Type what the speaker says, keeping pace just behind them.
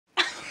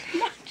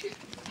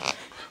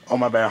Oh,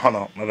 my bad. Hold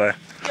on. My bad.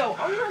 Yo,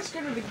 I'm not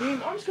scared of the game.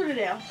 I'm scared of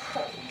that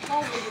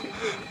hallway of the game.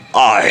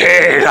 Oh,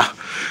 yeah.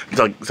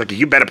 It's like,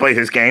 you better play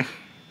this game.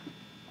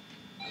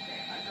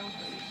 Okay, I don't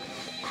play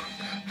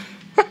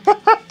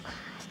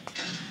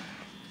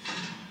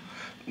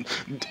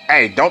this.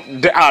 Hey,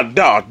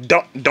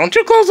 don't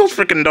you close those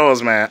freaking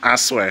doors, man. I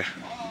swear.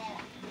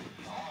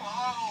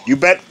 You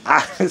bet. I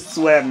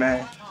swear,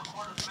 man.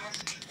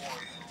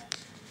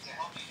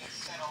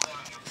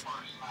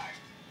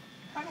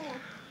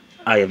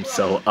 I am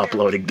so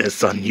uploading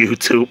this on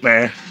YouTube,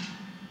 man.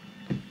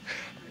 You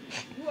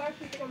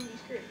actually think I'm gonna be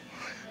scared?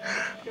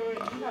 You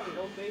have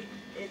no faith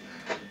in...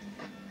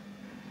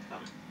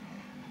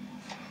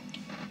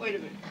 Wait a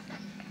minute.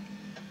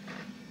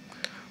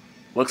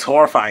 Looks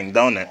horrifying,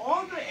 don't it?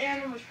 All the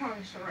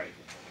animatronics are right.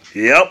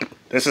 Yep.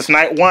 This is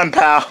night 1,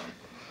 pal.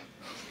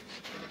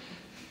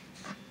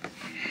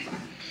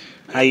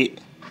 How you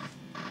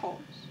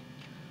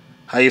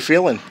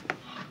feeling?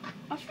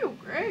 I feel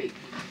great.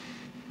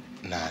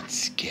 Not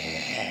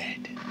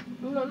scared.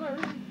 No, not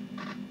really.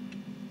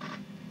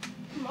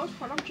 For the most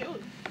part, I'm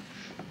chilling.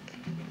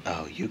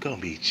 Oh, you gonna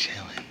be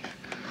chilling.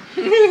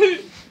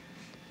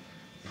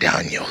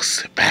 Down your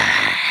spine.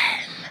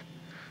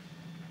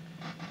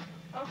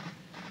 Oh.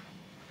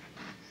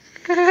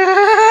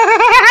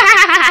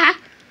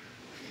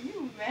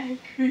 You mad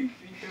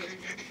creepy,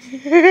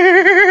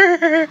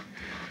 dude.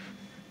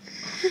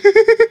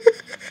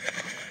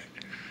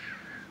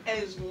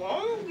 As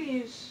long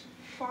as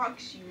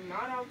Foxy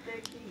not out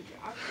that cage,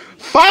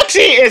 Foxy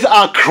is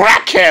a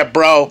crackhead,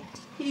 bro.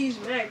 He's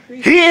mad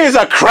creepy. He is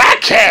a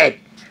crackhead.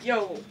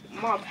 Yo,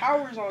 my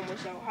power's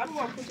almost out. How do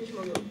I put this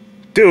on?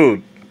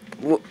 Dude,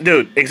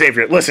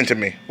 Xavier, listen to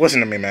me.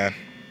 Listen to me, man.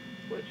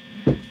 What?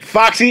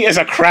 Foxy is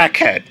a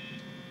crackhead.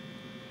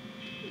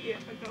 Yeah, I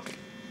know.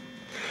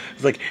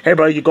 It's like, hey,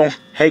 bro, you got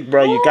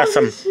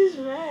some, This is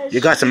mad. you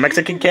got some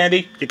Mexican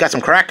candy? You got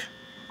some crack?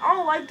 I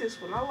don't like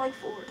this one. I like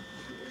 4.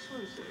 This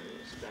one's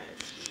bad.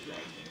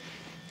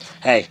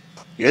 Hey,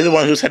 you're the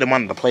one who said he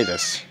wanted to play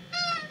this.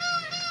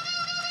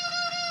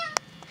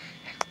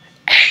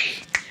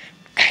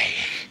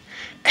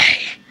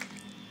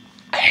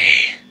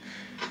 Hey.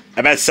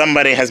 I bet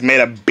somebody has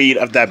made a beat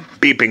of that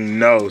beeping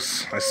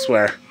nose. I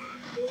swear.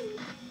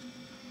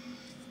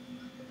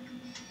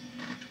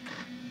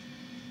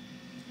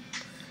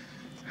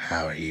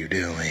 How are you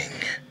doing?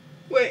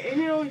 Wait, ain't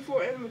it only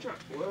 4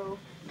 animatronics? Well,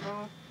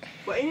 no.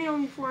 But ain't it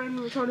only 4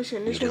 animatronics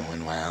in this one? You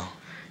doing well?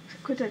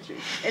 Quit touching.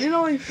 Ain't it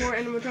only 4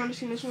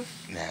 animatronics in this one?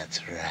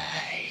 That's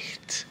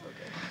right.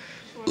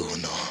 Okay.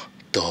 Uno,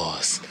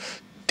 dos,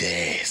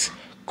 tres,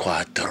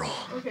 cuatro.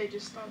 Okay,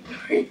 just stop.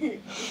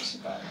 Just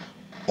stop.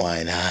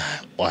 Why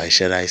not? Why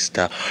should I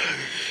stop?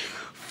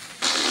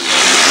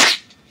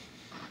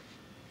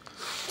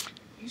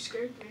 You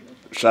scared me.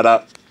 Shut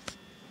up.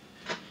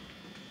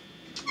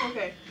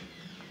 Okay.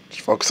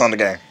 Just focus on the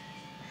game.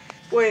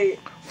 Wait.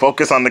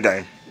 Focus on the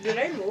game. Did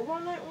they move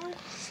on that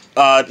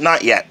one?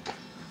 Not yet.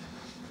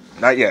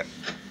 Not yet.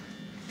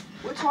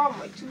 What time?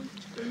 Like 2,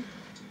 3?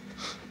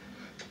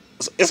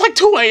 It's like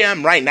 2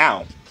 a.m. right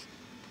now.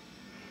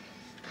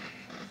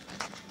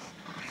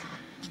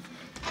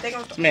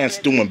 This man's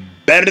doing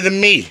better than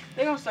me.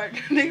 They gonna start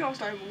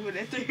moving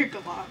at 3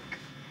 o'clock.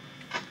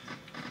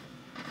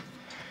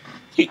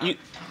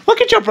 Look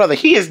at your brother.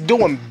 He is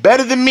doing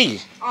better than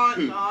me. Oh,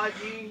 nah,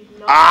 G.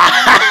 No.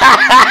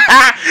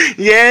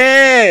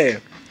 Yeah.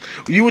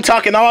 You were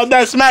talking all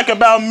that smack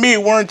about me,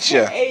 weren't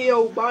you? Hey,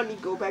 yo, Bonnie,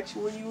 go back to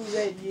where you was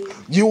at, G.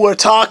 You were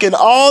talking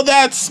all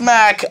that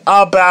smack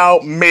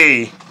about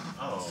me.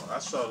 Oh, I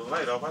saw the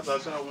light off. I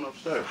thought y'all went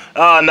upstairs.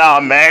 Oh,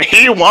 no, man.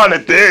 He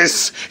wanted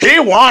this. He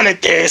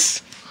wanted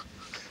this.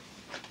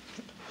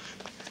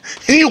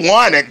 He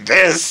wanted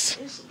this.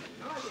 It's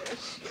not that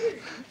scary.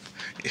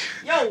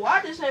 Yo,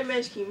 why does that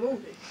man keep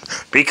moving?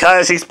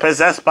 Because he's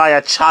possessed by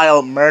a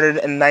child murdered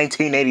in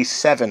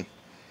 1987.